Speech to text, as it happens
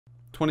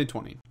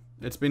2020.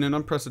 It's been an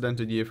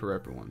unprecedented year for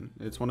everyone.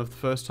 It's one of the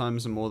first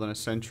times in more than a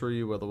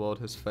century where the world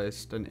has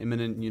faced an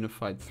imminent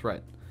unified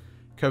threat.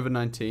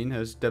 COVID-19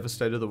 has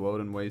devastated the world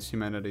in ways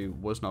humanity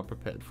was not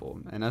prepared for,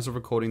 and as of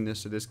recording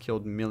this, it has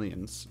killed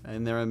millions,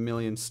 and there are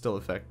millions still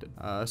affected.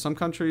 Some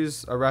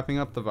countries are wrapping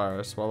up the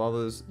virus, while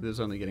others it is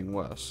only getting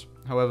worse.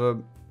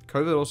 However,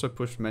 COVID also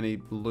pushed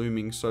many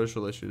looming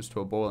social issues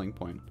to a boiling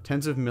point.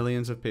 Tens of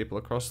millions of people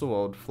across the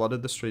world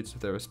flooded the streets of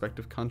their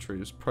respective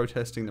countries,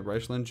 protesting the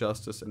racial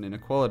injustice and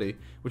inequality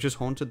which has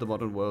haunted the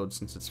modern world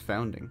since its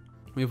founding.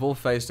 We have all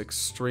faced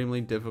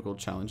extremely difficult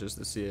challenges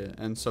this year,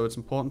 and so it's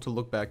important to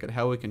look back at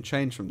how we can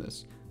change from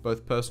this,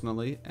 both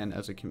personally and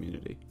as a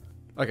community.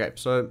 Okay,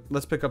 so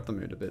let's pick up the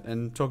mood a bit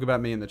and talk about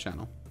me and the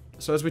channel.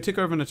 So as we tick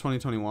over into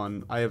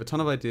 2021, I have a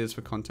ton of ideas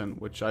for content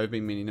which I've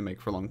been meaning to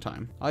make for a long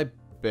time. I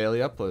barely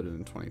uploaded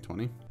in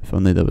 2020. If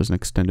only there was an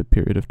extended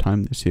period of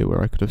time this year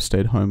where I could have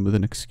stayed home with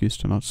an excuse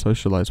to not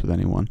socialize with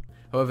anyone.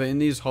 However, in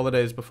these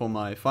holidays before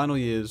my final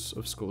years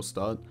of school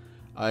start,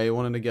 I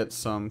wanted to get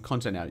some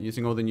content out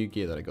using all the new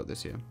gear that I got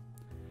this year.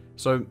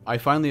 So I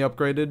finally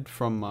upgraded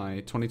from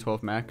my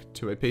 2012 Mac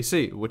to a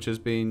PC, which has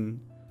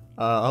been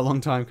a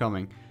long time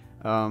coming.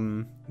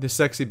 This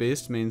sexy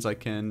beast means I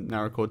can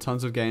now record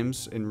tons of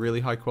games in really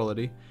high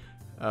quality,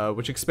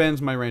 which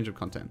expands my range of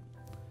content.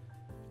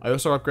 I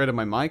also upgraded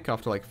my mic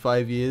after like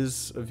 5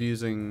 years of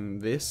using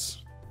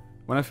this.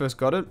 When I first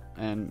got it,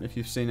 and if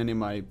you've seen any of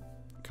my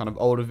kind of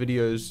older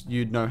videos,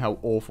 you'd know how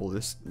awful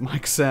this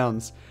mic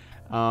sounds.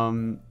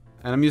 And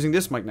I'm using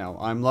this mic now.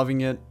 I'm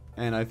loving it,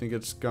 and I think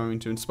it's going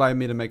to inspire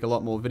me to make a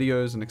lot more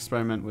videos and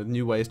experiment with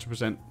new ways to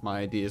present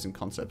my ideas and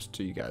concepts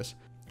to you guys.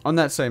 On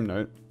that same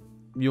note,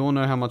 you all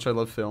know how much I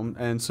love film,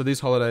 and so these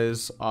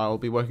holidays I'll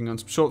be working on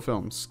some short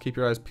films. Keep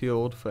your eyes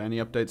peeled for any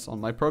updates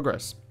on my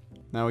progress.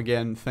 Now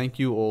again, thank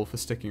you all for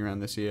sticking around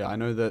this year. I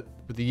know that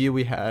with the year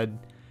we had,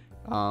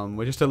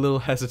 we're just a little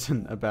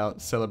hesitant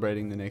about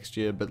celebrating the next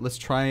year, but let's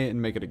try and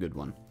make it a good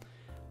one.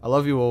 I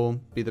love you all,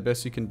 be the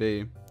best you can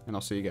be, and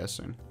I'll see you guys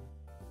soon.